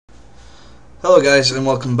Hello guys and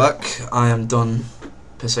welcome back. I am done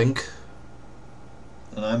pissing.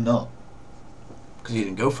 And I'm not. Because you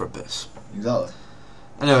didn't go for a piss. Exactly.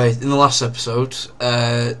 Anyway, in the last episode,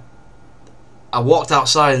 I walked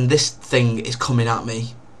outside and this thing is coming at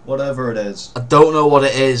me. Whatever it is. I don't know what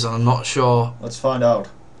it is and I'm not sure. Let's find out.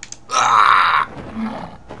 Ah!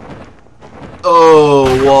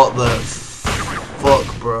 Oh, what the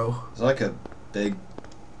fuck, bro. It's like a big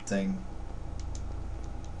thing.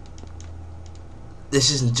 This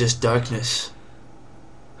isn't just darkness.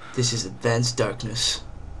 This is advanced darkness.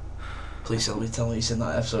 Please tell me you've seen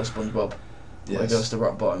that episode of SpongeBob. Yes. Where it goes to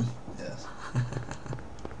rock bottom. Yes.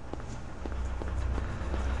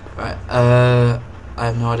 Right, I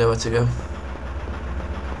have no idea where to go.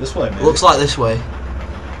 This way, maybe. Looks like this way.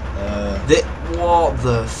 What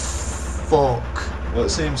the fuck? Well, it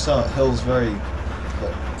seems that hill's very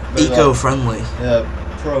Eco-friendly. Yeah,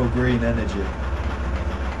 pro-green energy.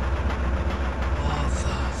 What the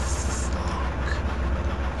fuck?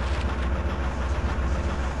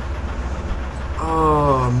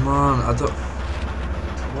 Oh man, I don't...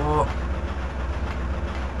 What?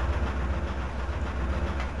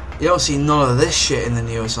 You don't see none of this shit in the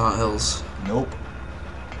newer Silent Hills. Nope.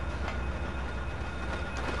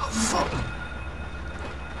 Oh fuck.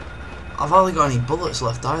 I've hardly got any bullets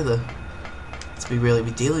left either. To really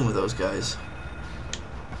be dealing with those guys.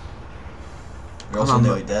 You're also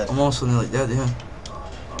nearly dead. I'm also nearly dead, yeah.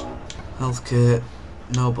 Health kit,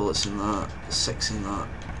 no bullets in that, 6 in that.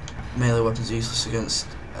 Melee weapons useless against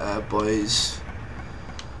boys.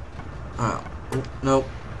 Alright, oh, no.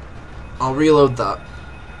 I'll reload that.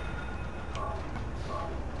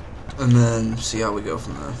 And then see how we go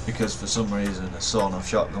from there. Because for some reason a sawn-off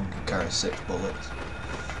shotgun can carry 6 bullets.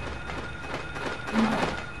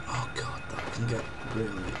 Oh god, that can get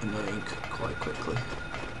really annoying quite quickly.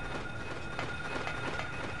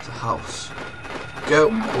 It's a house. Go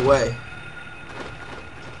away.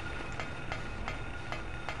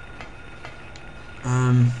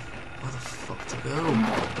 Where the fuck to go?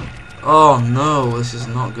 Oh no, this is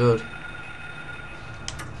not good.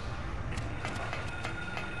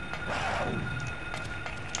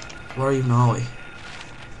 Where even are we?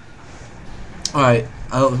 Alright,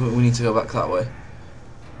 I don't think we need to go back that way.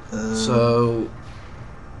 So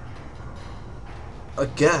I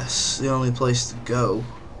guess the only place to go.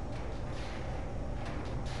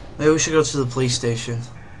 Maybe we should go to the police station.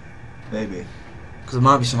 Maybe. Because there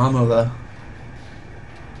might be some ammo there.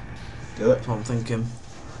 Do it. That's what I'm thinking.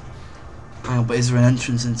 Hang on, but is there an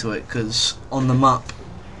entrance into it? Because on the map,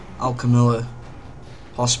 Alchemilla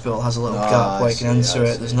Hospital has a little gap where you can enter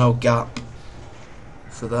it. There's no gap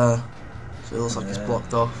for there. So it looks like it's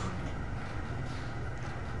blocked off.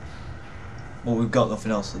 Well, we've got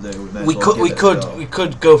nothing else to do. We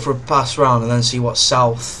could go for a pass round and then see what's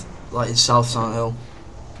south, like in South Silent Hill.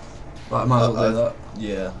 Right, I might as well do that.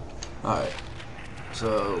 Yeah. Alright.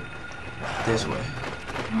 So this way.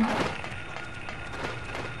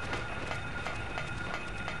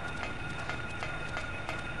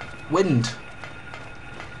 Wind.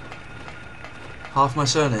 Half my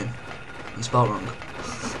surname. You spelled wrong.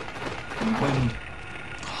 Wind.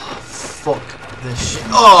 Oh, fuck this shit.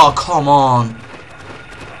 Oh, come on.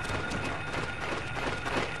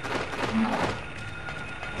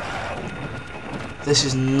 This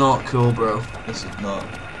is not cool, bro. This is not.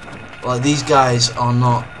 Like, these guys are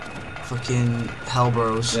not fucking hell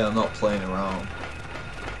bros. Yeah, I'm not playing around.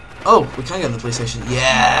 Oh, we can get in the police station.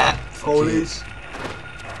 Yeah! Police.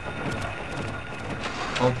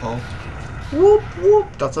 Pop, pop. Whoop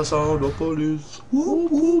whoop, that's the sound of police.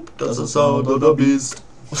 Whoop whoop, that's the sound of the beast.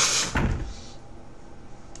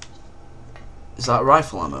 Is that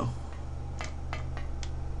rifle ammo?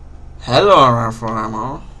 Hello, rifle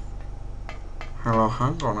ammo. Hello,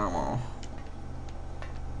 handgun ammo.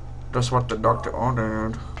 That's what the doctor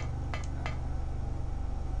ordered.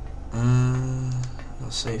 That's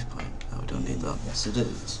a safe point. No, we don't need that. Yes, it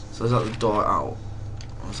is. So is that the door out?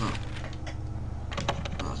 What was that?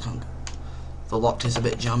 Oh, I can't. The lock is a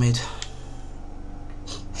bit jammed.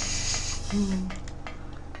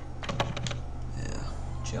 Yeah.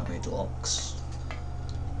 Jammed locks.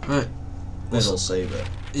 Right. This'll save it.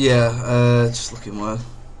 Yeah, just looking where.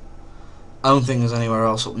 I don't think there's anywhere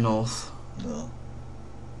else up north. No.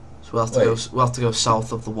 So we'll have to go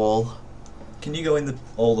south of the wall. Can you go in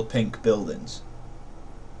all the pink buildings?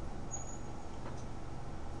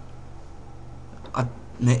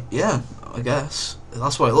 Yeah, I guess.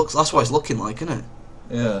 That's what it looks. That's what it's looking like, isn't it?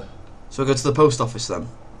 Yeah. So we'll go to the post office then.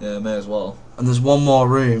 Yeah, may as well. And there's one more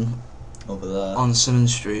room over there on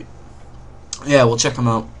Simmons Street. Yeah, we'll check them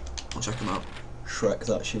out. We'll check them out. Shrek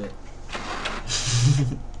that shit.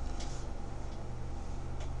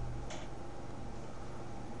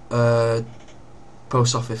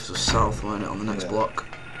 Post office was south, weren't it, on the next Yeah. block?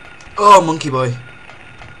 Oh, monkey boy.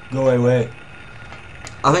 Go away.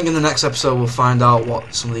 I think in the next episode we'll find out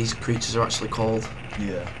what some of these creatures are actually called.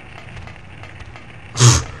 Yeah.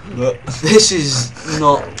 But This is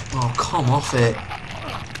not... Oh, come off it.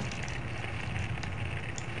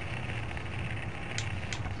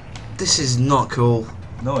 This is not cool.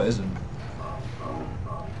 no, it isn't.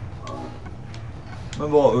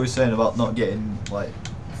 Remember what we were saying about not getting like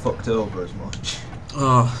fucked over as much?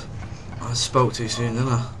 Oh, I spoke too soon, didn't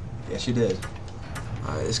I? Yes, you did.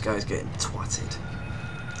 Alright, this guy's getting twatted.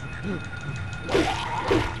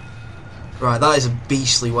 Right, that is a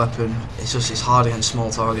beastly weapon. It's just it's hard against small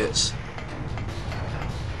targets.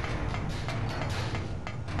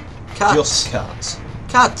 Cats. Just cats.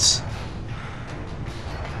 Cats.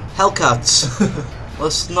 Hellcats.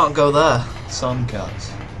 Let's not go there. Some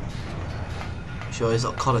cats. Sure, he's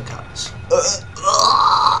not Cotter cats.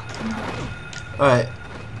 Alright,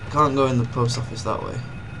 can't go in the post office that way.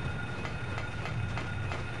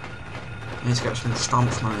 I need to get some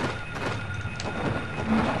stamps, mate.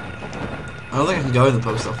 I don't think I can go in the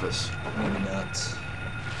post office. Maybe not.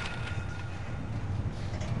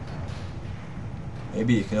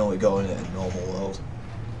 Maybe you can only go in it in normal world.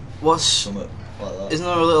 What's... Something like that. Isn't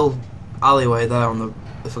there a little alleyway there on the...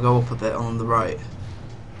 If I go up a bit on the right?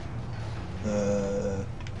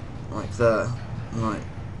 Like there. Right.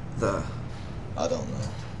 There. I don't know.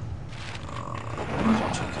 Might as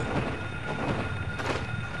well check it.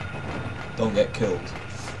 Don't get killed.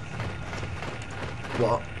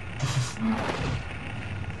 What?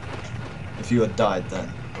 If you had died then,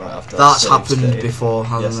 right after That's that save happened state. before,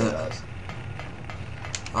 hasn't Yes, it? it has.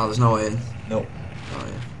 Oh, there's no way in. Nope. Oh,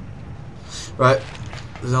 yeah. Right.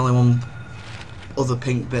 There's only one other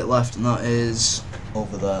pink bit left, and that is...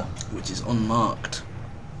 Over there. which is unmarked.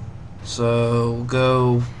 So we'll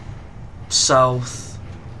go south,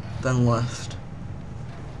 then left.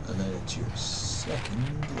 And then it's your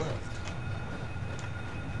second left.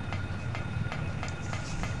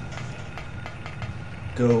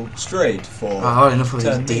 Go straight for I've had enough of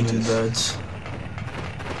these 10 demon meters. birds.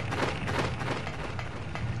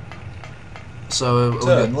 So we'll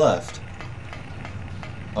Turn get left.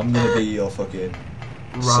 I'm gonna be your fucking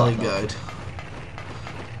rally sat nav. guide.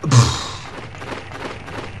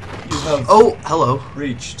 You have Oh, hello.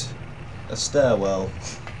 reached a stairwell.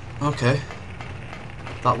 Okay.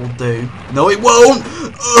 That will do. No, it won't!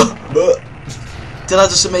 Ugh! But Did I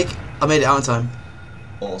just make... I made it out in time.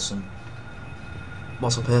 awesome.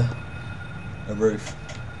 What's up here? A roof.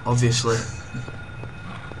 Obviously.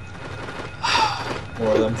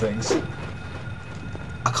 More of them things.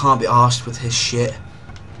 I can't be arsed with his shit.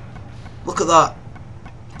 Look at that.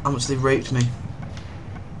 How much they raped me.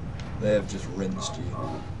 They have just rinsed you.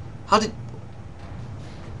 How did...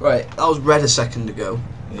 Right, that was red a second ago.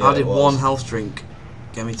 Yeah, How did it was. one health drink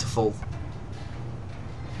get me to full?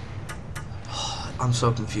 I'm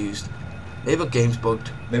so confused. Maybe the game's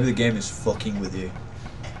bugged. Maybe the game is fucking with you.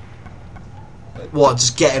 Like, What,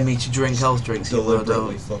 just getting me to drink health drinks even though I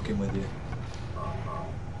deliberately don't? fucking with you.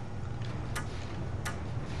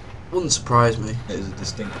 Wouldn't surprise me. It is a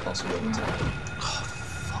distinct possibility. Oh,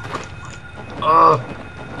 fuck. Ugh.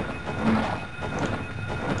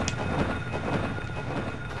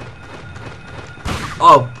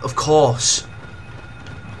 Oh, of course.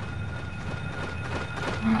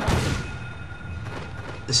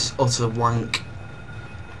 This is utter wank.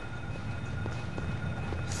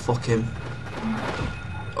 Fuck him.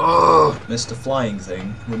 Oh, Mr. Flying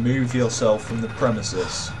Thing, remove yourself from the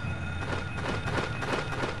premises.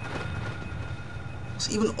 it's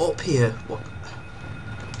even up here. What?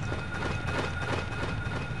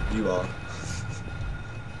 You are.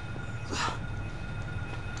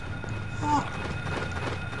 What?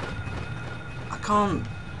 I can't.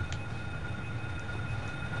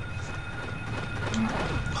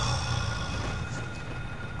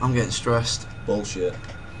 I'm getting stressed. Bullshit.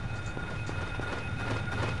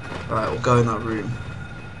 Right, we'll go in that room.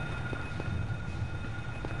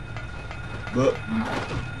 But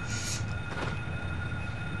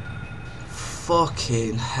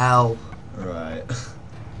Fucking hell. right.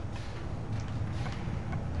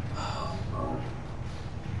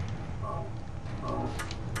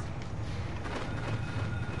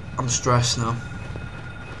 I'm stressed now.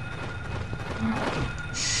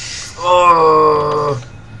 Oh,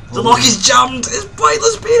 the lock is jammed. It's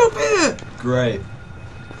pointless being up here. Great.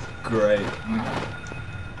 Great.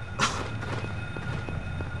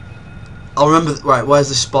 I'll remember. Right, where's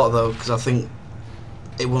this spot though? Because I think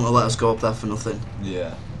it wouldn't have let us go up there for nothing.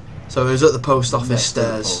 Yeah. So it was at the post office Next to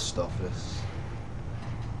the stairs. post office.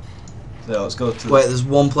 Yeah, let's go to. Wait, there's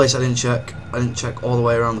one place I didn't check. I didn't check all the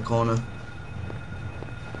way around the corner.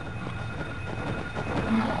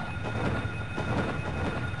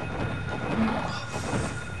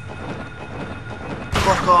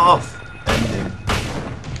 Fuck off! Ending.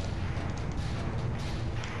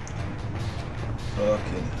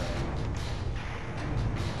 Fucking hell.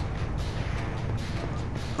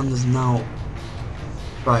 And there's now...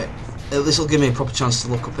 Right, this will give me a proper chance to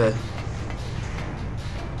look up here.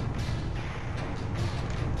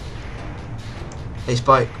 Hey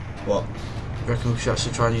Spike, What? you reckon we should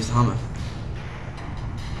actually try and use the hammer?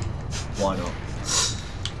 Why not?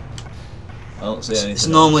 I don't see anything. It's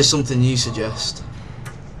normally something you suggest.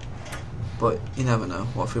 But you never know,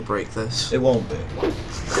 what if we break this? It won't be.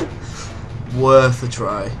 Worth a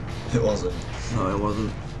try. It wasn't. No, it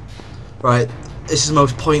wasn't. Right, this is the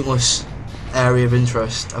most pointless area of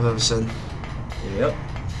interest I've ever seen. Yep.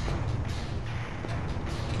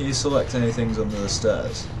 Can you select any things under the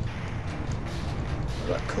stairs?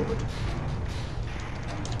 That cupboard.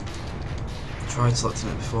 I tried selecting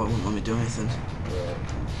it before, it wouldn't let me do anything. Right.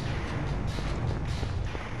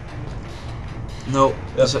 No,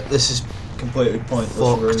 Yep. this is Completely pointless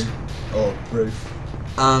fucked. room. Oh, roof.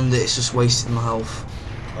 And it's just wasting my health.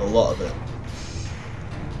 A lot of it.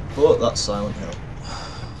 But that's Silent Hill.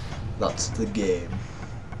 That's the game.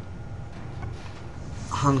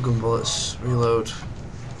 Handgun bullets, reload.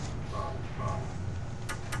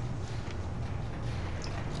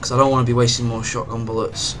 Because I don't want to be wasting more shotgun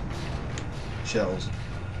bullets. Shells.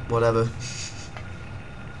 Whatever.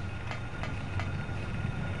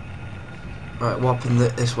 Right, what happened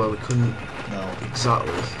this way? We couldn't No.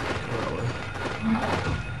 exactly go that way.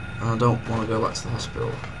 And I don't want to go back to the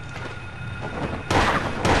hospital.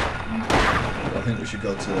 I think we should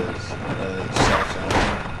go to south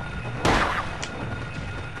side.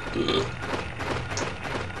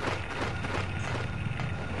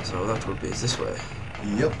 So that would be this way.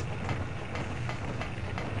 Yep.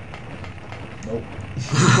 Nope.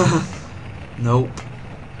 Nope.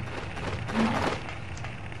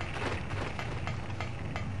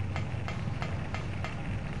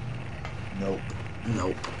 Nope.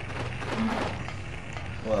 Nope.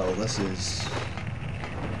 Well, this is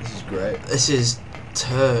great. This is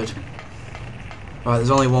turd. Right,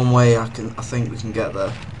 there's only one way I think we can get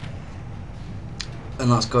there.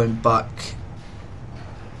 And that's going back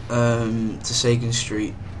to Sagan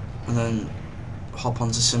Street and then hop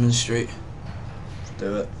onto Simmons Street.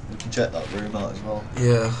 Do it. We can check that room out as well.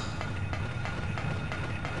 Yeah.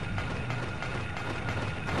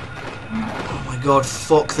 Oh my god,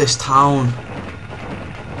 fuck this town.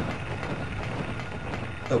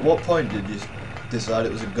 At what point did you decide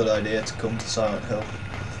it was a good idea to come to Silent Hill?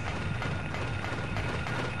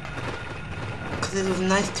 Because it was a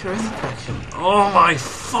nice tourist attraction. Oh my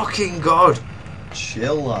fucking god.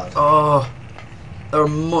 Chill, lad. Oh, they're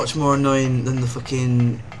much more annoying than the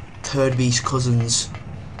fucking turd beast cousins.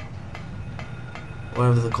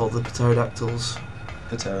 Whatever they're called, the pterodactyls.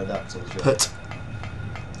 Pterodactyls, yeah. Put.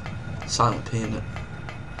 Silent P in it.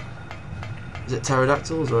 Is it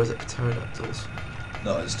pterodactyls or is it pterodactyls?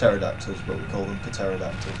 No, it's pterodactyls, but we call them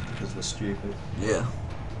pterodactyls because we're stupid. Yeah.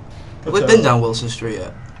 Have we been down Wilson Street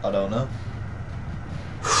yet? I don't know.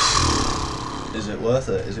 Is it worth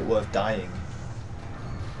it? Is it worth dying?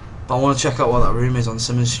 But I want to check out what that room is on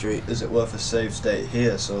Simmons Street. Is it worth a save state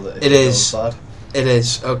here so that if It is. goes bad, It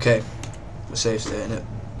is, okay. We're safe staying it.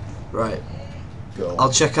 Right. go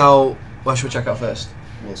I'll check out. Where should we check out first?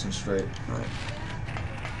 Wilson Street. Right.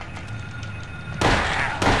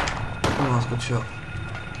 Oh, that's a good shot.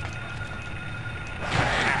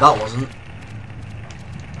 That wasn't.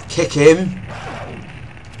 Kick him.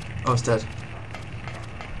 Oh, it's dead.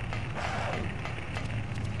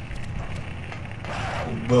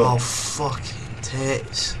 Boom. Oh, fucking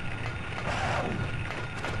tits.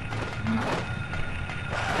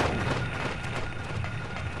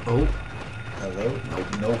 Oh, Hello?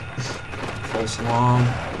 Nope. false alarm.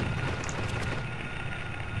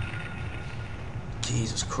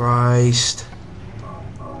 Jesus Christ.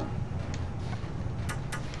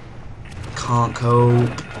 Can't cope.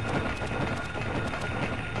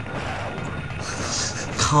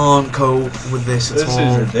 Can't cope with this at This all.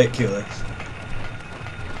 is ridiculous.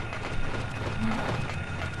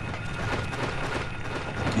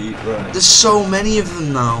 Keep running. There's so many of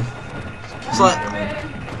them now. It's like,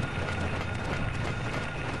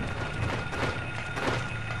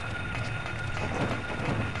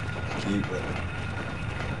 Keep running.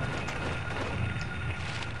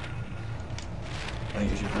 I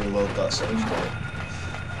think you should reload that save state.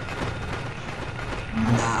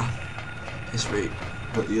 nah. It's right.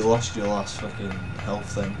 But you lost your last fucking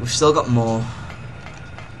health thing. We've still got more.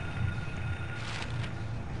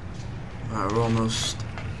 Right, we're almost.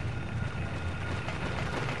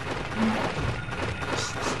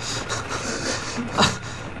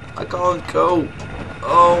 I can't go.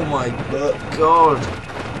 Oh my god.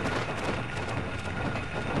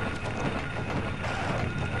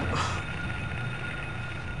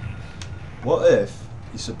 What if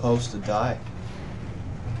you're supposed to die?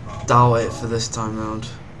 Doubt it for this time round.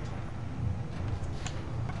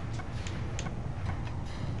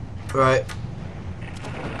 Right.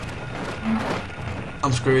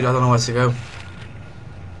 I'm screwed, I don't know where to go.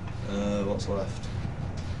 What's left?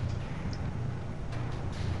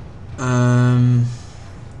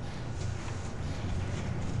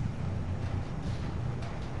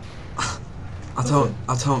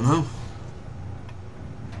 I don't know.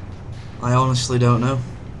 I honestly don't know.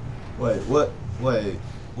 Wait,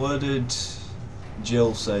 where did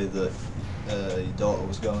Jill say that your daughter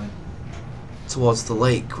was going? Towards the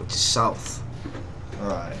lake, which is south.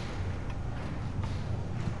 Alright.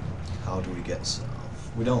 How do we get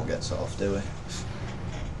south? We don't get south, do we?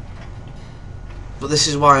 But this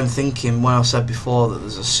is why I'm thinking, when I said before that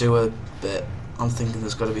there's a sewer bit, I'm thinking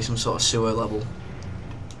there's got to be some sort of sewer level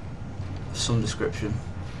of some description.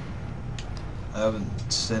 I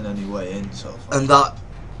haven't seen any way in so far. And that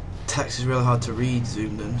text is really hard to read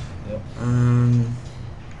zoomed in. Yep.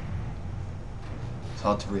 It's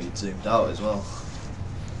hard to read zoomed out as well.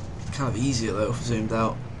 Kind of easier though, zoomed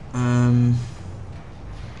out.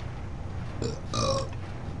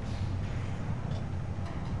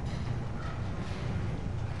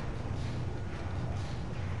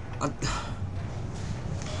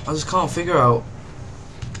 I just can't figure out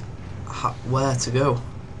where to go.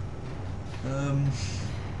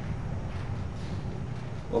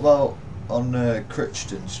 What about on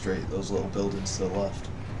Crichton Street, those little buildings to the left?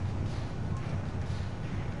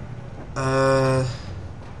 I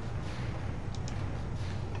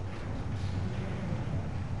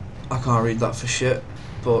can't read that for shit,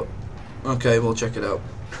 but okay, we'll check it out.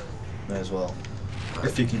 May as well.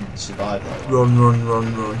 If you can survive that one. Run, run,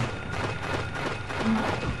 run, run.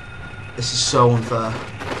 This is so unfair.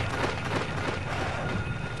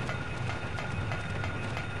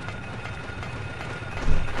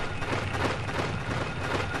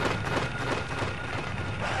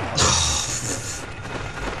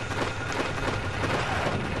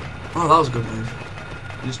 Oh, that was a good move.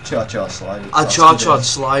 Just cha-cha slide. I cha-cha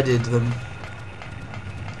slided them.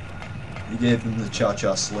 You gave them the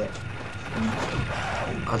cha-cha slip.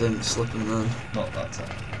 I didn't slip them then. Not that time.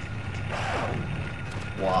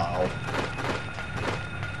 Wow.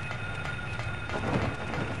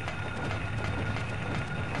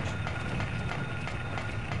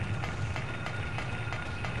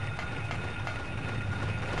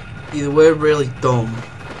 Either we're really dumb,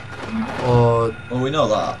 or Well, we know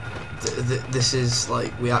that. this is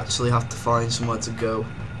like we actually have to find somewhere to go.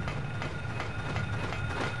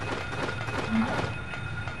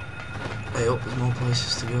 Hey, up, there's more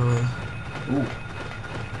places to go here. Ooh. You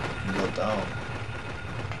can go down.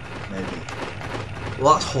 Maybe.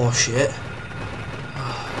 Well, that's horseshit.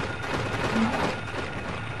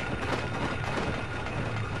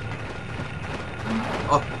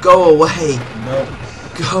 Oh, go away! No.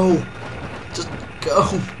 Go! Just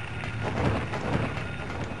go!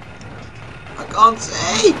 I can't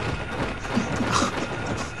see!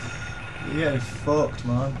 You're getting fucked,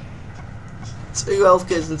 man. 2 health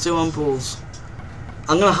kits and 2 ampoules.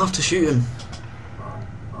 I'm gonna have to shoot him.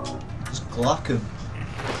 Just glack him.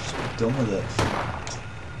 Just be done with it.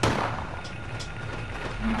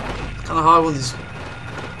 It's kinda hard when he's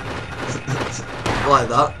like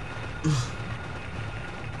that.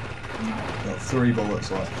 Got 3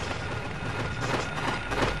 bullets left.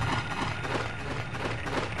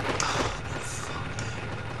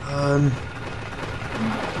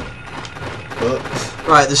 But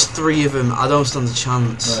Right, there's 3 of them. I don't stand a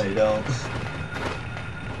chance. no, you don't.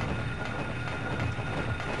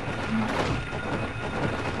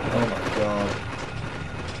 Oh my god.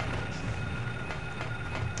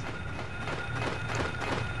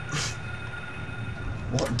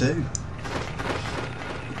 What do?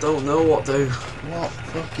 Don't know what to do. What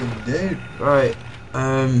fucking do? Right,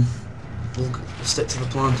 we'll stick to the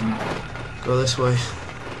plan. Go this way.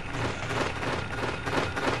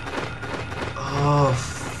 Oh,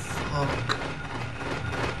 fuck.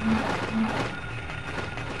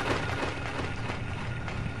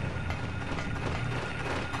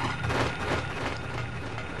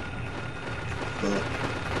 But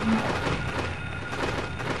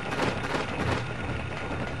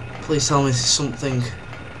Please tell me this is something.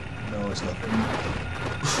 no, it's nothing.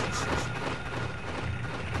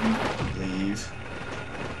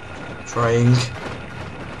 Trying.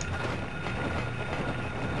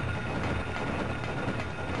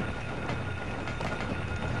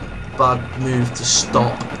 Bad move to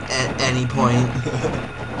stop at any point.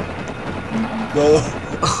 Go.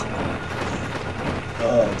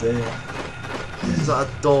 Oh dear. Is that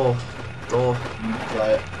a door? Door. Try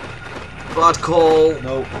it. Bad call.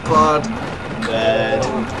 Nope. Bad. Dead.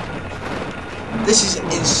 This is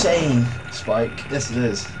insane. Spike. Yes, it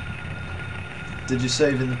is. Did you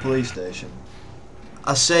save in the police station?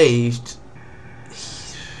 I saved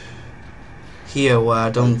here where I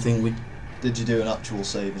don't think we. Did you do an actual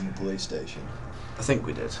save in the police station? I think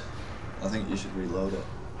we did. I think you should reload it.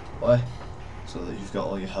 Why? So that you've got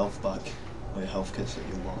all your health back. All your health kits that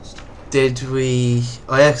you lost. Did we?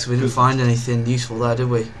 Oh yeah, because we didn't find anything useful there, did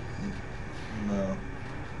we? No.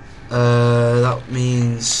 That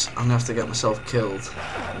means I'm gonna have to get myself killed.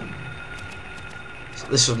 So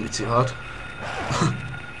this shouldn't be too hard.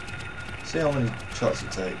 See how many shots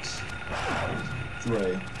it takes.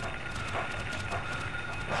 3.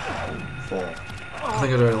 4. I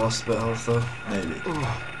think I'd already lost a bit of health though. Maybe.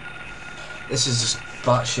 This is just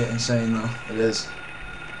batshit insane though. It is.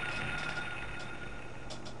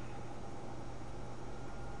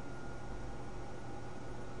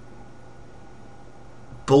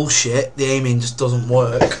 Bullshit. The aiming just doesn't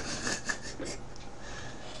work.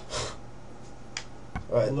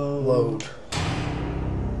 Right, load.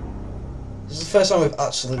 This is the first time we've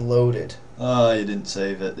actually loaded. Oh, you didn't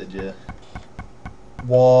save it, did you?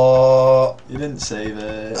 What? You didn't save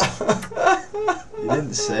it. You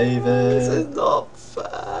didn't save This it. is not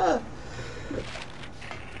fair.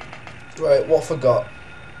 Right, what have I got?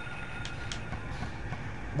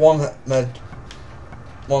 One med,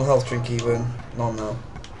 one health drink even, none now.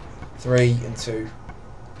 3 and 2.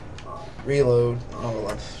 Reload, none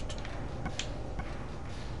left.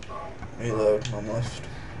 Reload, none left.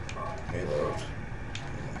 Reload.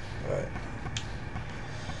 Right.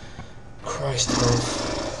 Christ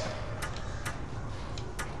health.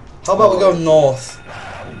 How about we go north?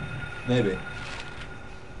 Maybe.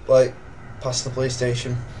 Like, past the police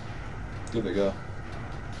station. Give it a go.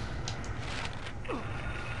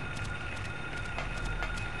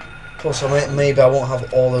 Plus, maybe I won't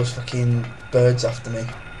have all those fucking birds after me.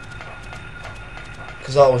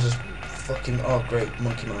 Because that was just fucking... Oh, great.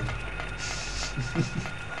 Monkey Man.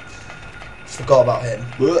 Forgot about him.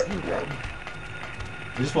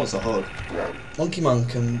 He just wants a hug. Monkey Man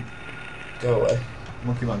can go away.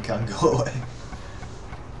 Monkey Man can go away.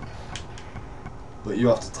 But you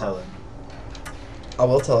have to tell him. I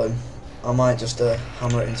will tell him. I might just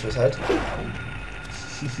hammer it into his head.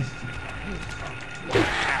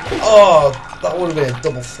 Oh, that would have been a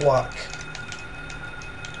double thwack.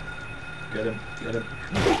 Get him, get him.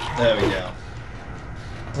 There we go.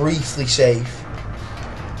 Briefly safe.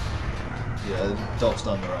 Yeah, don't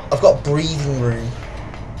stand around. I've got breathing room.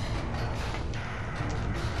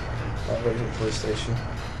 Right, ready for the police station.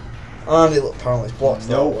 And it apparently it's blocked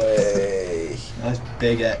Nope. that way. Nice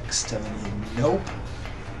big X telling you nope.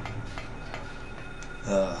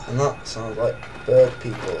 And that sounds like bird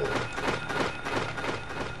people.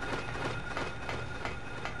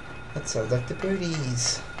 That sounds like the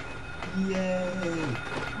birdies. Yay!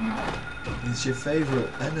 It's your favourite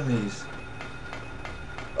enemies.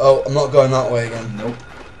 Oh, I'm not going that way again. Nope.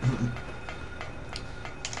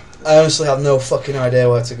 I honestly have no fucking idea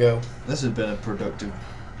where to go. This has been a productive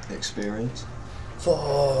experience.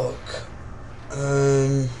 Fuck.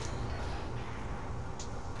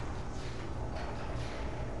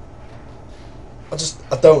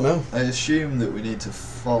 I don't know. I assume that we need to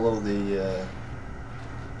follow the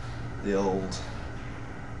old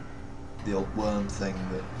worm thing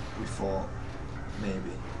that we fought.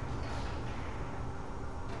 Maybe.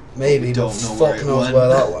 Maybe, We but don't know where fuck it knows went. where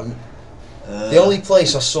that went. The only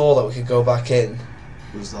place I saw that we could go back in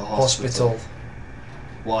was the hospital.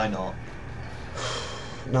 Why not?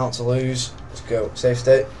 Now to lose. Let's go. Safe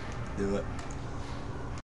state. Do it.